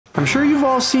I'm sure you've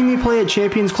all seen me play at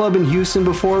Champions Club in Houston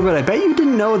before, but I bet you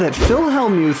didn't know that PHIL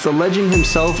HELLMUTH, the legend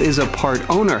himself, is a part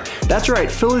owner. That's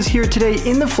right, Phil is here today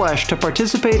in the flesh to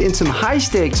participate in some high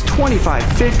stakes 25,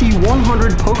 50,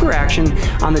 100 poker action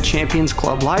on the Champions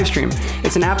Club livestream.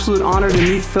 It's an absolute honor to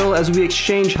meet Phil as we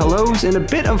exchange hellos and a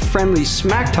bit of friendly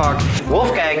smack talk.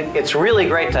 Wolfgang, it's really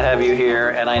great to have you here,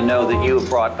 and I know that you have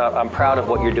brought up, I'm proud of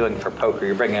what you're doing for poker.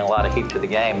 You're bringing a lot of heat to the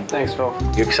game. Thanks, Phil.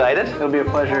 You excited? It'll be a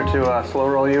pleasure to slow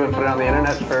roll you and put it on the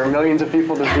internet for millions of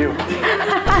people to view.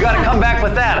 You gotta come back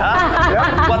with that, huh?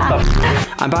 Yep. What the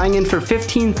f? I'm buying in for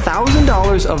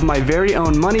 $15,000 of my very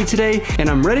own money today, and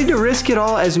I'm ready to risk it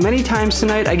all as many times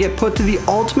tonight I get put to the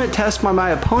ultimate test by my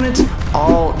opponents,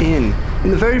 all in. In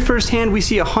the very first hand, we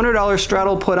see a $100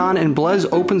 straddle put on, and Blez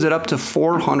opens it up to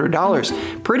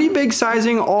 $400. Pretty big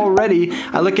sizing already.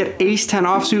 I look at ace-10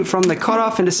 offsuit from the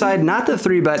cutoff and decide not to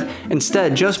 3-bet,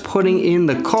 instead just putting in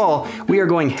the call. We are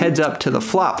going heads up to the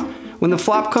flop. When the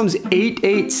flop comes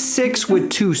 8-8-6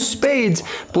 with 2 spades,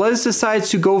 Blez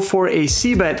decides to go for a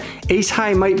c-bet. Ace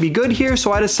high might be good here,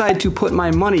 so I decide to put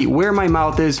my money where my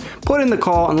mouth is, put in the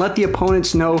call, and let the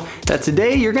opponents know that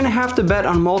today you're gonna have to bet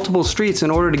on multiple streets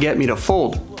in order to get me to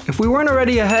fold. If we weren't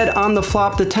already ahead on the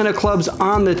flop, the 10 of clubs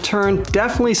on the turn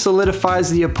definitely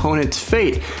solidifies the opponent's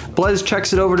fate. Blez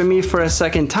checks it over to me for a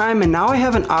second time, and now I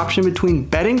have an option between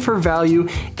betting for value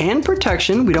and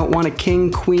protection. We don't want a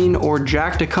king, queen, or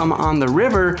jack to come on the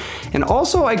river, and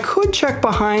also I could check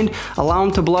behind, allow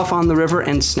him to bluff on the river,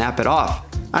 and snap it off.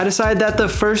 I decide that the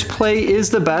first play is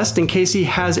the best in case he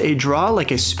has a draw,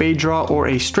 like a spade draw or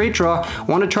a straight draw. I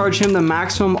want to charge him the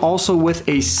maximum also with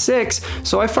a 6,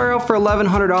 so I fire out for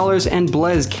 $1,100 and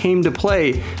Blez came to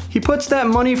play. He puts that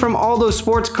money from all those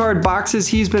sports card boxes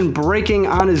he's been breaking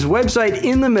on his website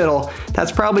in the middle.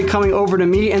 That's probably coming over to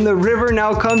me, and the river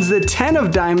now comes the 10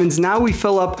 of diamonds. Now we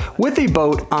fill up with a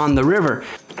boat on the river.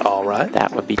 All right,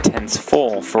 that would be 10s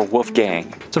full for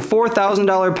Wolfgang. It's a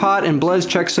 $4,000 pot, and Blez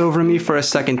checks over me for a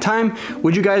second time.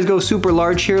 Would you guys go super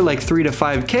large here, like 3 to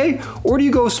 5K, or do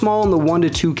you go small in the 1 to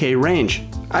 2K range?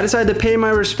 I decide to pay my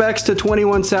respects to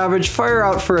 21 Savage, fire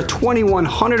out for a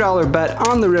 $2,100 bet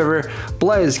on the river.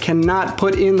 Blez cannot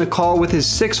put in the call with his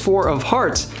 6-4 of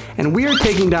hearts, and we are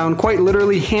taking down quite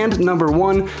literally hand number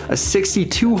 1. A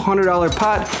 $6,200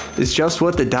 pot is just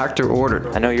what the doctor ordered.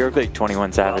 I know you're a big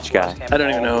 21 Savage guy. I don't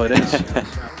even know who it is.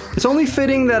 It's only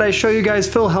fitting that I show you guys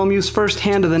PHIL HELLMUTH's first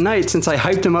hand of the night since I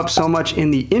hyped him up so much in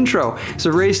the intro. It's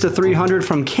a raise to 300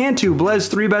 from Cantu,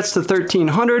 Blez 3-bets to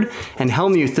 1,300, and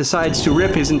HELLMUTH decides to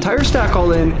rip his entire stack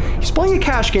all in. He's playing a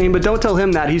cash game, but don't tell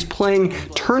him that. He's playing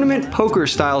tournament poker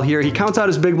style here. He counts out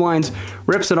his big blinds,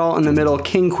 rips it all in the middle,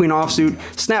 king, queen offsuit,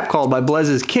 snap called by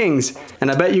Blez's kings,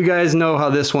 and I bet you guys know how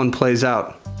this one plays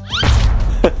out.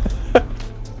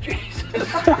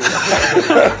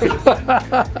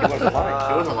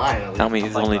 Tell me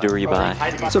he's only to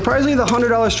rebuy. Surprisingly, the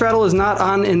 $100 straddle is not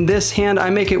on in this hand. I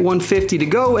make it 150 to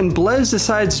go, and Blez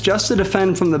decides just to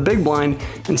defend from the big blind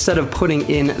instead of putting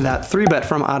in that 3-bet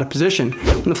from out of position.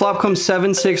 When the flop comes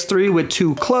 7-6-3 with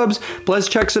 2 clubs, Blez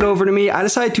checks it over to me. I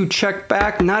decide to check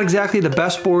back. Not exactly the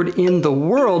best board in the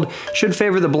world. Should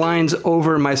favor the blinds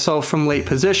over myself from late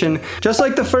position. Just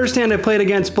like the first hand I played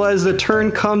against Blez, the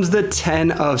turn comes the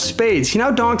 10 of spades. He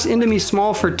now donks into me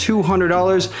small for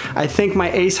 $200. I think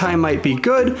my ace high might be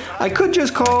good. I could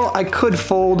just call, I could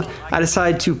fold. I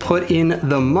decide to put in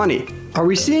the money. Are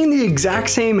we seeing the exact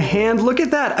same hand? Look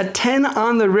at that, a 10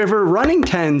 on the river, running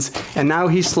 10s, and now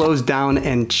he slows down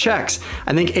and checks.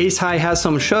 I think ace high has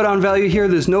some showdown value here.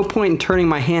 There's no point in turning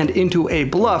my hand into a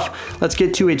bluff. Let's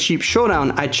get to a cheap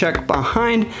showdown. I check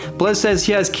behind. Blez says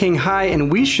he has king high, and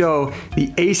we show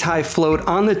the ace high float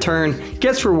on the turn,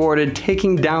 gets rewarded,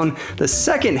 taking down the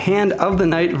second hand of the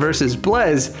night versus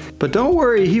Blez. But don't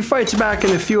worry, he fights back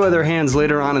in a few other hands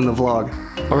later on in the vlog.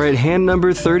 All right, hand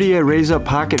number 30, I raise up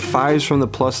pocket 5s from the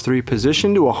 +3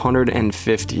 position to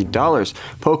 $150.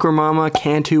 Poker Mama,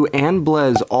 Cantu, and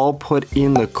Blez all put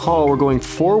in the call. We're going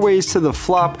 4 ways to the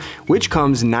flop, which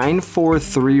comes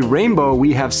 9-4-3 rainbow.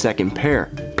 We have second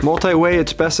pair. Multi-way,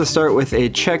 it's best to start with a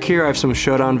check here. I have some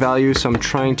showdown value, so I'm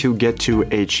trying to get to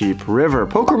a cheap river.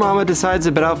 Poker Mama decides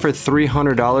to bet out for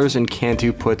 $300, and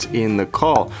Cantu puts in the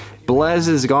call. Blez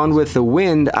is gone with the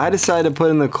wind. I decide to put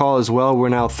in the call as well. We're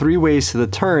now 3 ways to the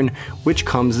turn, which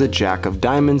comes the jack of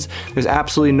diamonds. There's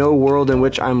absolutely no world in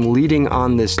which I'm leading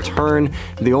on this turn.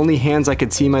 The only hands I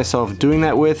could see myself doing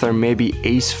that with are maybe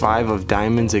ace 5 of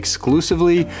diamonds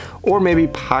exclusively, or maybe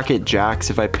pocket jacks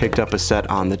if I picked up a set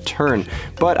on the turn.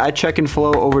 But I check and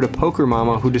flow over to Poker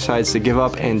Mama, who decides to give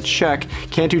up and check.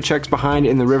 Cantu checks behind.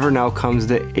 In the river now comes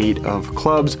the 8 of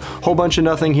clubs. Whole bunch of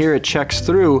nothing here. It checks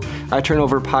through. I turn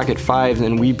over pocket 5s,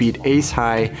 and we beat ace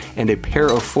high and a pair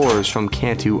of 4s from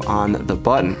Cantu on the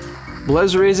button.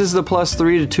 Blez raises the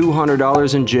 +3 to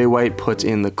 $200 and Jay White puts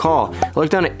in the call. I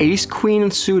looked down at ace queen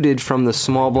suited from the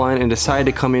small blind and decided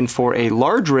to come in for a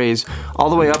large raise all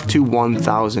the way up to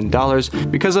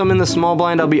 $1,000. Because I'm in the small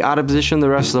blind, I'll be out of position the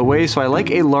rest of the way, so I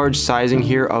like a large sizing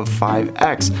here of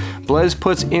 5x. Blez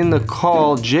puts in the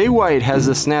call. Jay White has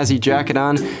the snazzy jacket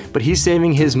on, but he's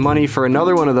saving his money for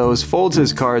another one of those, folds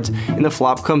his cards, and the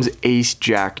flop comes ace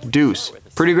jack deuce.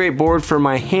 Pretty great board for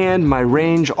my hand, my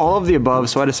range, all of the above,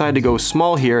 so I decided to go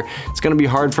small here. It's going to be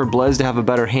hard for Blez to have a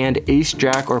better hand. Ace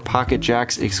jack or pocket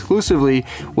jacks exclusively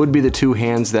would be the two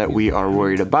hands that we are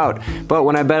worried about. But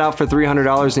when I bet out for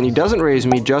 $300 and he doesn't raise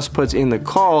me, just puts in the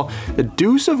call, the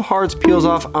deuce of hearts peels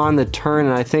off on the turn,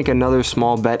 and I think another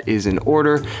small bet is in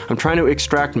order. I'm trying to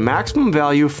extract maximum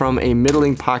value from a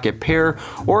middling pocket pair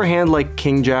or a hand like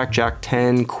king jack, jack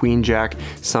 10, queen jack,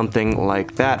 something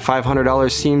like that.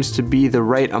 $500 seems to be the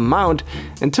right amount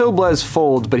until Blez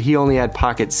folds, but he only had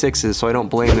pocket 6s, so I don't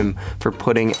blame him for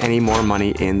putting any more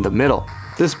money in the middle.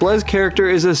 This Blez character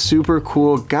is a super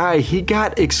cool guy. He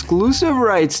got exclusive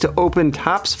rights to open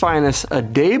Topps Finest a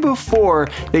day before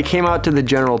they came out to the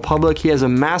general public. He has a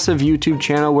massive YouTube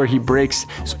channel where he breaks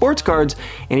sports cards,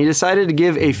 and he decided to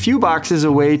give a few boxes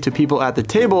away to people at the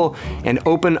table and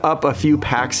open up a few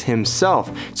packs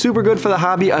himself. Super good for the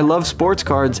hobby. I love sports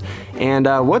cards, and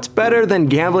what's better than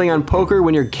gambling on poker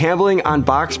when you're gambling on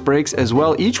box breaks as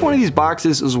well? Each one of these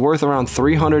boxes is worth around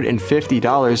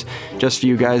 $350, just for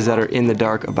you guys that are in the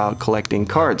dark about collecting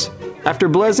cards. After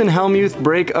Blez and Hellmuth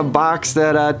break a box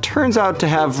that turns out to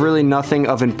have really nothing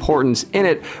of importance in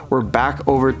it, we're back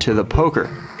over to the poker.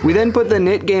 We then put the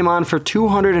nit game on for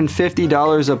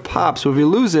 $250 a pop, so if we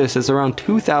lose this, it's around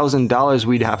 $2,000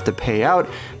 we'd have to pay out.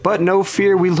 But no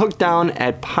fear, we look down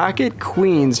at pocket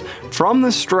queens from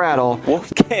the straddle.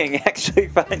 Wolfgang actually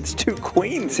finds 2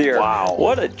 queens here. Wow.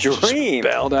 What a dream.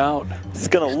 Bailed out. It's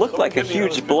going to look like a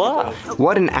huge bluff.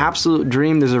 What an absolute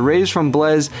dream. There's a raise from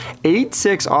Blez,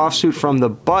 8-6 offsuit from the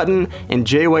button, and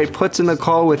Jay White puts in the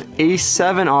call with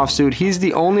ace-7 offsuit. He's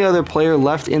the only other player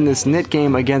left in this nit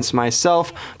game against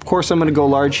myself. Of course, I'm going to go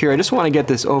large here. I just want to get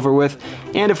this over with.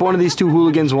 And if one of these two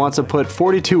hooligans wants to put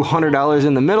 $4,200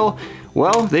 in the middle,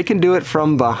 well, they can do it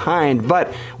from behind.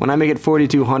 But when I make it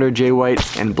 $4,200, Jay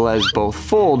White and Blez both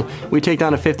fold. We take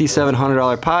down a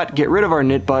 $5,700 pot, get rid of our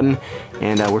nit button,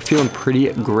 and we're feeling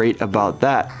pretty great about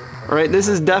that. All right, this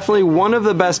is definitely one of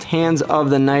the best hands of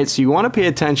the night, so you want to pay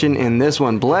attention in this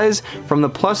one. Blez from the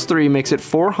 +3 makes it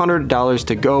 $400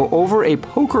 to go over a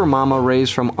Poker Mama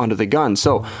raise from under the gun.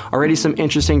 So already some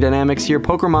interesting dynamics here.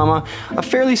 Poker Mama, a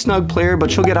fairly snug player,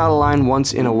 but she'll get out of line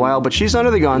once in a while, but she's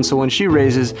under the gun, so when she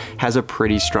raises, has a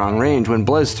pretty strong range. When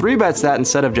Blez 3-bets that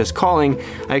instead of just calling,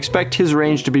 I expect his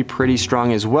range to be pretty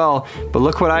strong as well. But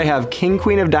look what I have, King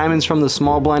Queen of Diamonds from the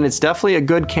small blind. It's definitely a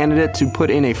good candidate to put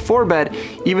in a 4-bet,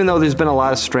 even though there's been a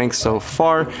lot of strength so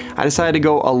far. I decided to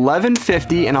go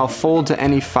 $11.50 and I'll fold to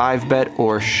any 5-bet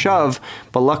or shove,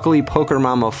 but luckily Poker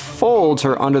Mama folds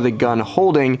her under the gun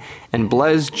holding, and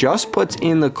Blez just puts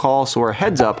in the call, so we're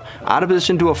heads up, out of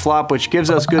position to a flop, which gives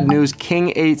us good news.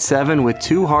 King 8-7 with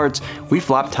 2 hearts, we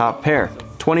flop top pair.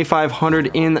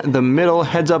 $2,500 in the middle,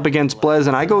 heads up against Blez,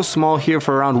 and I go small here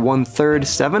for around 1/3,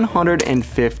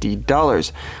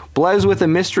 $750. Blez with a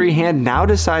mystery hand now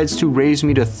decides to raise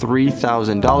me to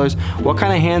 $3,000. What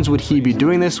kind of hands would he be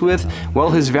doing this with? Well,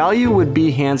 his value would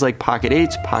be hands like pocket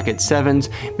 8s, pocket 7s,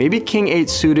 maybe king 8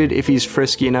 suited if he's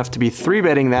frisky enough to be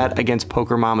 3-betting that against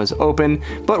Poker Mama's open,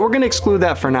 but we're going to exclude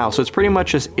that for now, so it's pretty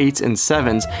much just 8s and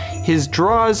 7s. His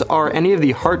draws are any of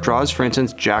the heart draws, for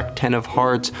instance, Jack 10 of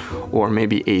hearts, or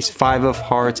maybe Ace 5 of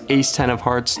hearts, Ace 10 of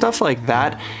hearts, stuff like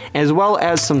that, as well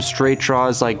as some straight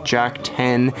draws like Jack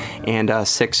 10 and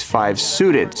 6-5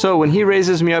 suited. So when he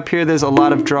raises me up here, there's a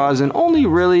lot of draws and only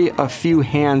really a few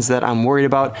hands that I'm worried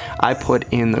about. I put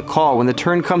in the call. When the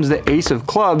turn comes, the Ace of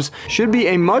Clubs should be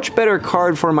a much better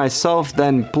card for myself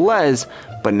than Blez,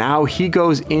 but now he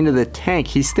goes into the tank.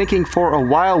 He's thinking for a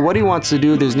while what he wants to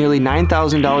do. There's nearly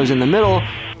 $9,000 in the middle,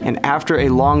 and after a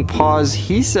long pause,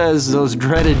 he says those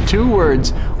dreaded 2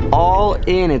 words, all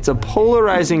in. It's a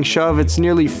polarizing shove. It's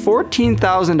nearly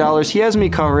 $14,000. He has me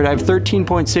covered. I have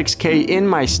 13.6K in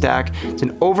my stack. It's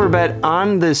an overbet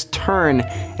on this turn,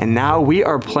 and now we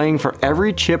are playing for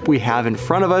every chip we have in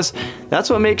front of us. That's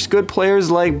what makes good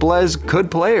players like Blez good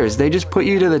players. They just put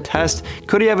you to the test.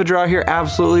 Could he have a draw here?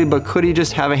 Absolutely, but could he just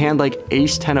just have a hand like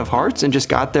ace 10 of hearts and just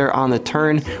got there on the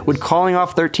turn. Would calling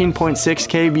off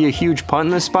 13.6k be a huge punt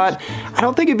in this spot? I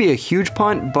don't think it'd be a huge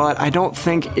punt, but I don't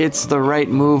think it's the right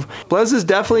move. Blez is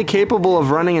definitely capable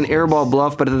of running an airball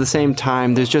bluff, but at the same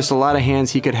time, there's just a lot of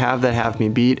hands he could have that have me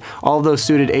beat. All of those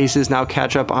suited aces now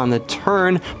catch up on the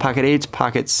turn. Pocket 8s,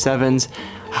 pocket 7s.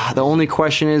 The only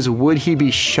question is, would he be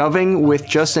shoving with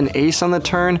just an ace on the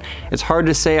turn? It's hard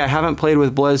to say. I haven't played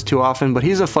with Blez too often, but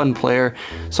he's a fun player.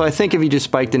 So I think if he just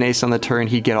spiked an ace on the turn,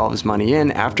 he'd get all of his money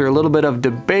in. After a little bit of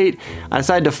debate, I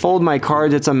decided to fold my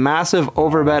cards. It's a massive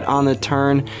overbet on the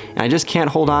turn, and I just can't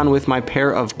hold on with my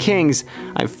pair of kings.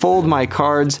 I fold my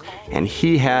cards, and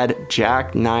he had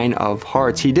Jack 9 of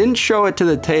hearts. He didn't show it to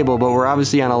the table, but we're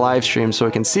obviously on a live stream, so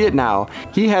we can see it now.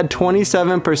 He had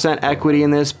 27% equity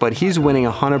in this, but he's winning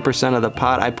 100% of the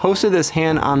pot. I posted this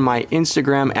hand on my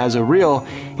Instagram as a reel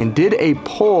and did a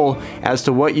poll as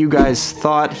to what you guys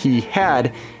thought he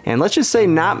had. And let's just say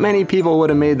not many people would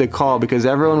have made the call because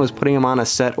everyone was putting him on a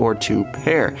set or two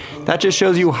pair. That just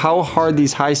shows you how hard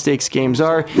these high stakes games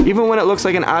are. Even when it looks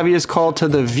like an obvious call to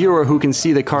the viewer who can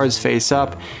see the cards face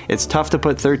up, it's tough to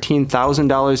put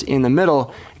 $13,000 in the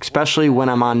middle, especially when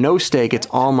I'm on no stake. It's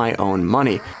all my own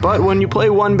money. But when you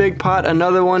play one big pot,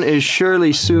 another one is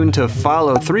surely soon to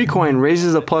follow. 3-coin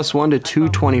raises a +1 to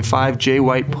 225. Jay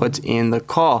White puts in the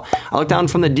call. I look down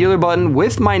from the dealer button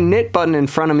with my knit button in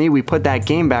front of me. We put that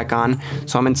game back on,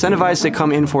 so I'm incentivized to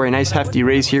come in for a nice hefty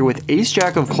raise here with ace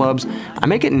jack of clubs. I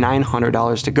make it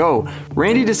 $900 to go.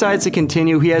 Randy decides to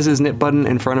continue. He has his knit button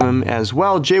in front of him as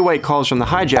well. Jay White calls from the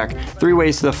hijack. 3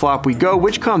 ways to the flop we go,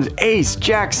 which comes ace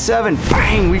jack 7.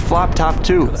 Bang, we flop top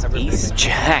 2. Ace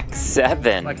jack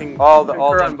 7. All the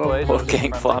plays.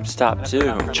 Wolfgang flops top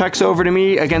 2. Checks over to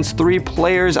me against 3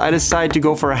 players. I decide to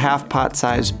go for a half pot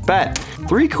size bet.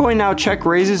 3-coin now check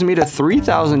raises me to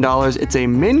 $3,000. It's a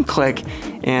min click,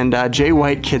 and Jay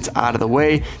White gets out of the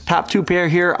way. Top 2 pair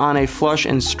here on a flush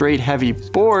and straight heavy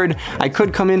board. I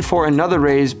could come in for another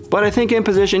raise, but I think in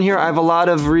position here I have a lot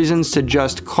of reasons to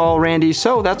just call Randy,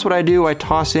 so that's what I do. I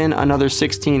toss in another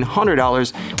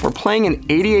 $1,600. We're playing an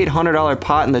 $8,800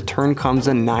 pot, and the turn comes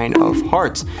a 9 of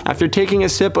hearts. After taking a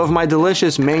sip of my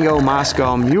delicious mango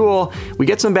Moscow Mule, we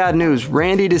get some bad news.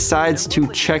 Randy decides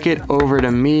to check it over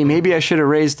to me. Maybe I should have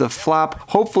raised the flop.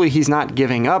 Hopefully he's not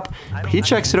giving up. He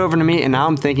checks it over to me, and now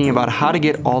I'm thinking about how to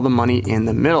get all the money in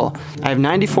the middle. I have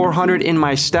 9,400 in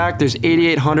my stack. There's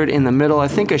 8,800 in the middle. I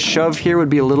think a shove here would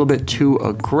be a little bit too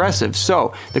aggressive.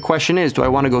 So the question is, do I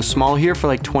want to go small here for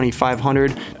like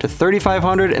 2,500 to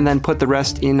 3,500 and then put the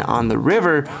rest in on the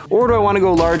river? Or do I want to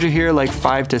go larger here, like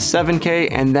 5 to 7k,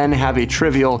 and then have a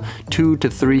trivial 2 to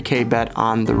 3k bet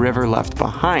on the river left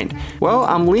behind? Well,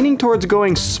 I'm leaning towards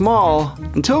going small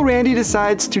until Randy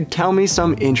decides to tell me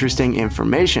some interesting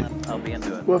information. I'll be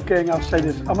into it. Wolfgang, I'll say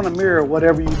this. I'm going to mirror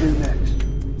whatever you do next.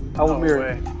 I will mirror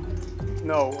it.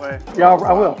 No way. Yeah,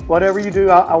 I will. Whatever you do,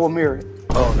 I will mirror it.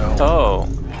 Oh, no. Oh.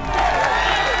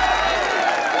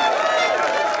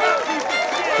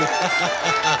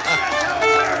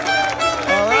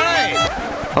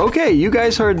 Okay, you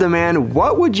guys heard the man.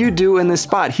 What would you do in this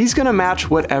spot? He's gonna match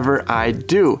whatever I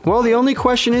do. Well, the only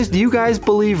question is, do you guys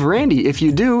believe Randy? If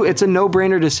you do, it's a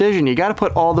no-brainer decision. You gotta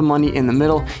put all the money in the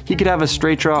middle. He could have a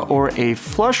straight draw or a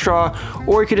flush draw,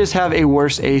 or he could just have a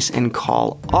worse ace and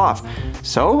call off.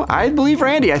 So I believe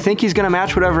Randy. I think he's gonna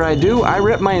match whatever I do. I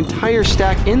rip my entire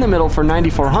stack in the middle for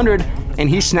 9,400, and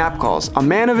he snap calls. A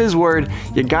man of his word.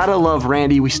 You gotta love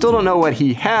Randy. We still don't know what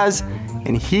he has,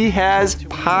 and he has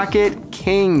pocket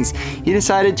kings. He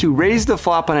decided to raise the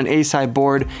flop on an ace-high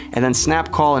board and then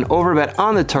snap call and overbet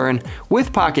on the turn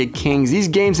with pocket kings. These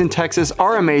games in Texas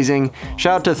are amazing.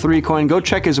 Shout out to 3-coin. Go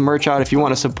check his merch out if you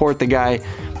want to support the guy.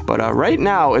 But right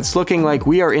now, it's looking like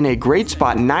we are in a great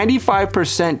spot.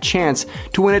 95% chance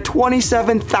to win a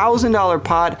 $27,000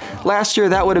 pot. Last year,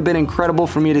 that would have been incredible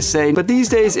for me to say. But these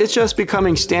days, it's just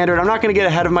becoming standard. I'm not going to get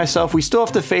ahead of myself. We still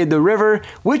have to fade the river,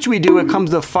 which we do. It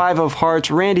comes the 5 of hearts.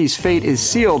 Randy's fate is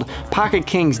sealed. Pocket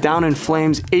kings down in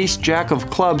flames. Ace jack of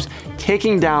clubs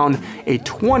taking down a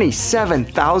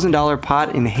 $27,000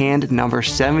 pot in hand number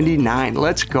 79.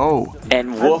 Let's go.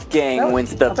 And Wolfgang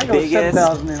wins the biggest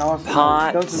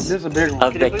pot of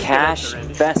the cash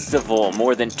festival.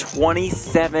 More than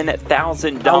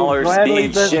 $27,000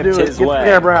 being shipped his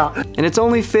way. And it's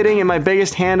only fitting, and my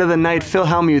biggest hand of the night, PHIL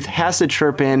HELLMUTH, has to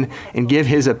chirp in and give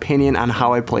his opinion on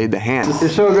how I played the hand. You're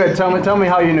so good. Tell me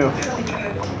how you knew.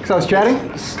 Because I was chatting?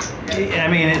 I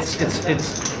mean, it's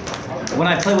when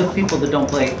I play with people that don't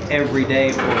play every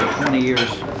day for 20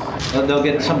 years,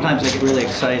 Sometimes they get really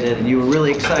excited, and you were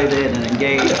really excited and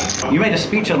engaged. You made a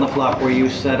speech on the flop where you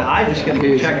said, I'm just going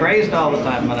to be check raised all the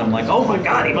time. And I'm like, oh my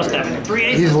God, he must have 3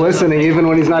 aces. He's listening even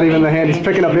when he's not even in the hand. He's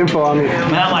picking up info on me.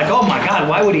 And I'm like, oh my God,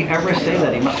 why would he ever say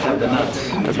that? He must have the nuts.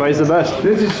 That's why he's the best.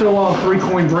 This is so all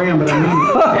 3-coin brand, but I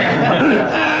mean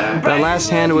it. That last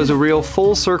hand was a real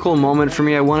full circle moment for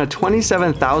me. I won a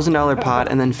 $27,000 pot,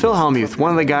 and then PHIL HELLMUTH,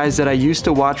 one of the guys that I used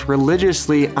to watch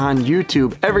religiously on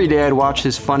YouTube. Every day I'd watch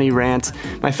his funny rants.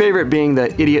 My favorite being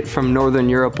the idiot from Northern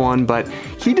Europe one, but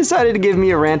he decided to give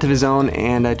me a rant of his own,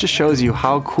 and it just shows you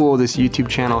how cool this YouTube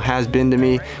channel has been to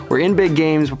me. We're in big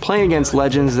games, we're playing against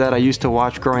legends that I used to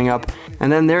watch growing up,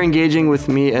 and then they're engaging with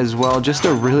me as well. Just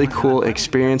a really cool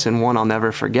experience and one I'll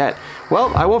never forget.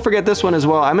 Well, I won't forget this one as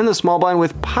well. I'm in the small blind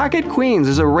with pocket queens.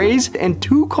 There's a raise and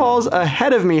 2 calls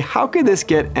ahead of me. How could this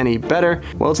get any better?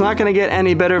 Well, it's not going to get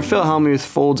any better. PHIL HELLMUTH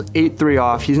folds 8-3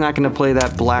 off. He's not going to play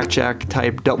that blackjack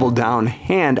type double down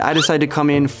hand. I decide to come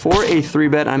in for a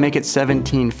 3-bet. I make it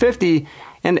 $17.50.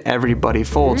 And everybody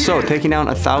folds. So taking down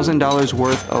 $1,000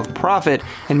 worth of profit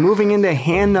and moving into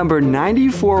hand number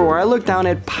 94, where I look down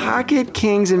at pocket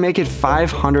kings and make it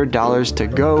 $500 to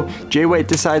go. Jay White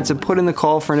decides to put in the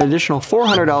call for an additional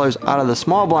 $400 out of the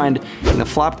small blind, and the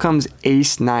flop comes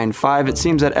ace 9-5. It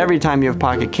seems that every time you have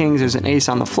pocket kings, there's an ace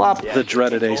on the flop. The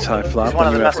dreaded ace high flop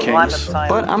when you have kings.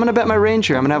 But I'm gonna bet my range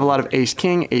here. I'm gonna have a lot of ace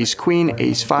king, ace queen,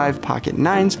 ace 5, pocket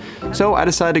nines. So I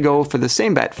decide to go for the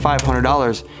same bet,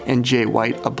 $500, and Jay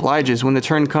White obliges. When the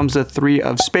turn comes to 3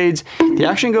 of spades, the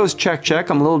action goes check check.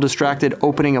 I'm a little distracted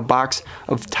opening a box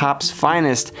of Top's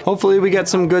Finest. Hopefully we get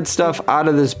some good stuff out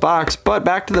of this box, but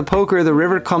back to the poker, the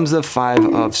river comes the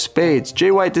 5 of spades. Jay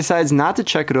White decides not to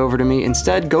check it over to me,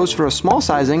 instead goes for a small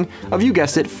sizing of, you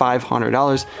guessed it,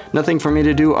 $500. Nothing for me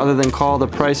to do other than call. The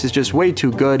price is just way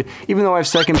too good. Even though I have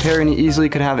second pair and he easily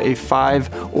could have a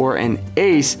 5 or an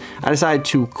ace, I decide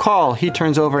to call. He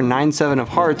turns over 9-7 of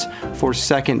hearts for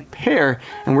second pair,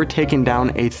 and we're taking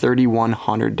down a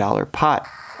 $3,100 pot.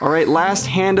 Alright, last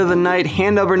hand of the night.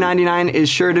 Hand number 99 is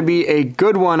sure to be a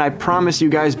good one, I promise you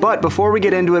guys. But before we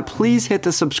get into it, please hit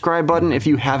the subscribe button if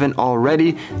you haven't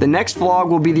already. The next vlog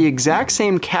will be the exact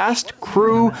same cast,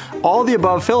 crew, all the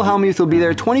above. PHIL HELLMUTH will be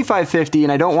there, $25.50,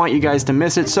 and I don't want you guys to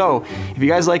miss it. So if you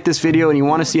guys like this video and you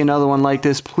want to see another one like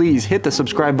this, please hit the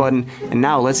subscribe button. And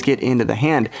now let's get into the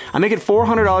hand. I make it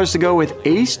 $400 to go with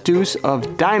ace deuce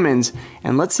of diamonds,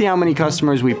 and let's see how many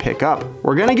customers we pick up.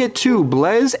 We're gonna get 2,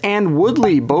 Blaze and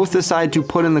Woodley. Both decide to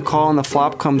put in the call, and the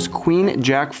flop comes queen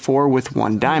jack 4 with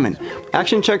 1 diamond.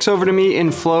 Action checks over to me in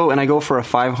flow, and I go for a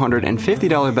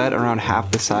 $550 bet, around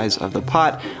half the size of the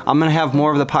pot. I'm gonna have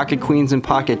more of the pocket queens and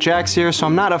pocket jacks here, so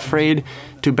I'm not afraid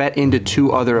to bet into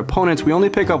 2 other opponents. We only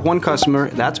pick up 1 customer,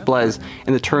 that's Blaze,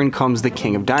 and the turn comes the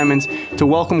king of diamonds. To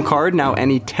welcome card, now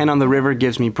any 10 on the river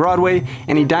gives me Broadway,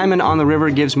 any diamond on the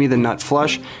river gives me the nut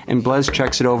flush, and Blaze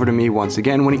checks it over to me once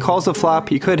again. When he calls the flop,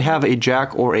 he could have a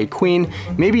jack or a queen,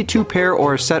 maybe 2 pair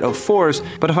or a set of 4s,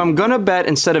 but if I'm gonna bet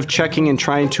instead of checking and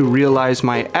trying to realize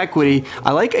my equity,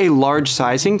 I like a large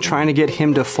sizing, trying to get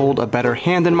him to fold a better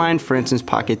hand than mine. For instance,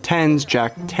 pocket 10s,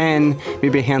 jack 10,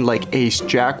 maybe a hand like ace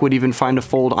jack would even find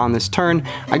a fold on this turn.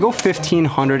 I go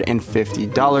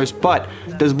 $1,550, but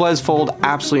does Blaze fold?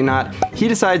 Absolutely not. He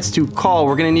decides to call.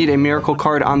 We're gonna need a miracle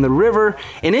card on the river,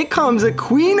 and it comes a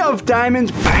queen of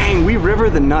diamonds. Bang! We river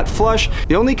the nut flush.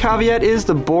 The only caveat is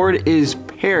the board is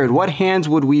paired. What hands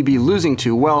would we be losing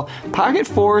to? Well, pocket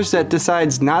 4s that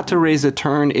decides not to raise the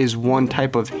turn is one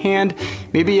type of hand.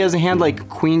 Maybe he has a hand like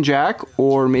queen jack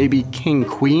or maybe king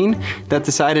queen that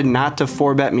decided not to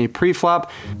 4-bet me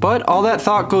pre-flop, but all that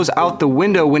thought goes out the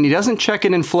window when he doesn't check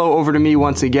it and flow over to me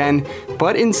once again,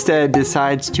 but instead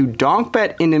decides to donk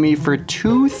bet into me for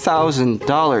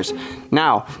 $2,000.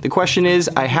 Now, the question is,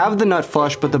 I have the nut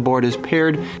flush, but the board is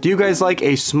paired. Do you guys like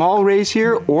a small raise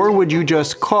here, or would you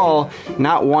just call,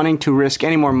 not wanting to risk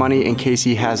any more money in case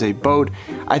he has a boat?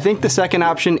 I think the second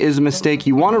option is a mistake.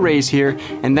 You want to raise here,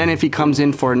 and then if he comes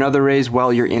in for another raise,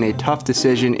 well, you're in a tough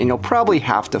decision, and you'll probably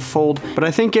have to fold. But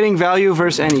I think getting value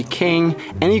versus any king,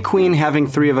 any queen having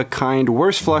 3 of a kind,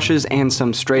 worse flushes, and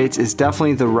some straights is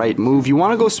definitely the right move. You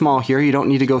want to go small here. You don't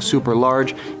need to go super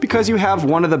large, because you have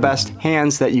one of the best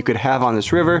hands that you could have on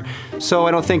this river, so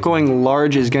I don't think going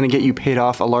large is going to get you paid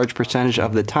off a large percentage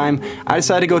of the time. I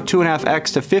decided to go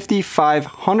 2.5x to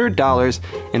 $5,500,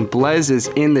 and Blaze is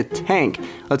in the tank.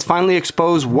 Let's finally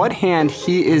expose what hand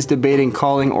he is debating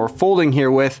calling or folding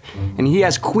here with, and he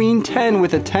has queen 10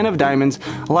 with a 10 of diamonds.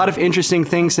 A lot of interesting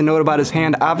things to note about his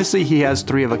hand. Obviously he has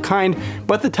 3 of a kind,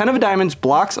 but the 10 of diamonds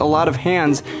blocks a lot of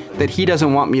hands that he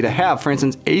doesn't want me to have. For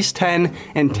instance, ace 10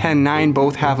 and 10-9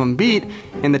 both have him beat,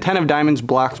 and the 10 of diamonds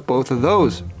blocks both of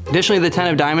those. Additionally, the 10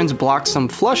 of diamonds blocks some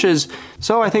flushes,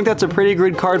 so I think that's a pretty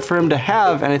good card for him to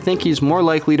have, and I think he's more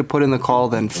likely to put in the call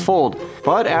than fold.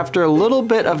 But after a little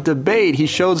bit of debate, he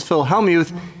shows PHIL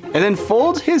HELLMUTH and then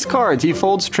folds his cards. He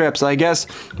folds trips. I guess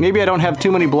maybe I don't have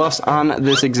too many bluffs on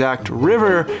this exact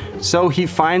river, so he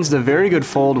finds the very good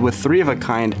fold with 3 of a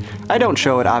kind. I don't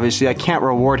show it, obviously. I can't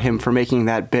reward him for making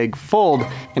that big fold.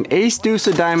 An ace deuce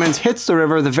of diamonds hits the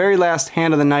river, the very last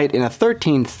hand of the night, in a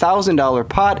 $13,000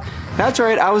 pot. That's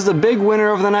right, I was the big winner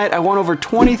of the night. I won over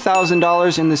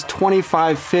 $20,000 in this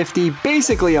 25-50,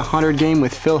 basically a 100 game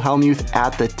with PHIL HELLMUTH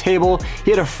at the table.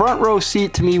 He had a front row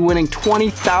seat to me winning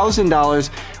 $20,000,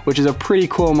 which is a pretty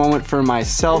cool moment for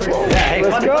myself. Yeah, hey,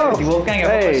 let's go. Wolfgang, I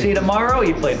hope I see you tomorrow.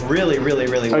 You played really, really,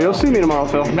 really well. Oh, you'll see me tomorrow,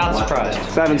 Phil. I'm not surprised.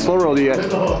 I haven't slow rolled you yet.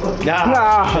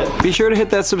 Nah. Be sure to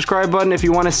hit that subscribe button if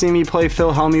you want to see me play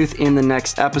PHIL HELLMUTH in the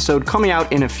next episode, coming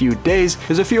out in a few days.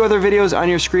 There's a few other videos on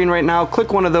your screen right now.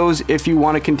 Click one of those if you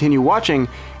want to continue watching.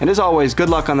 And as always, good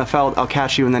luck on the felt. I'll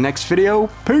catch you in the next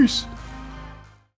video. Peace.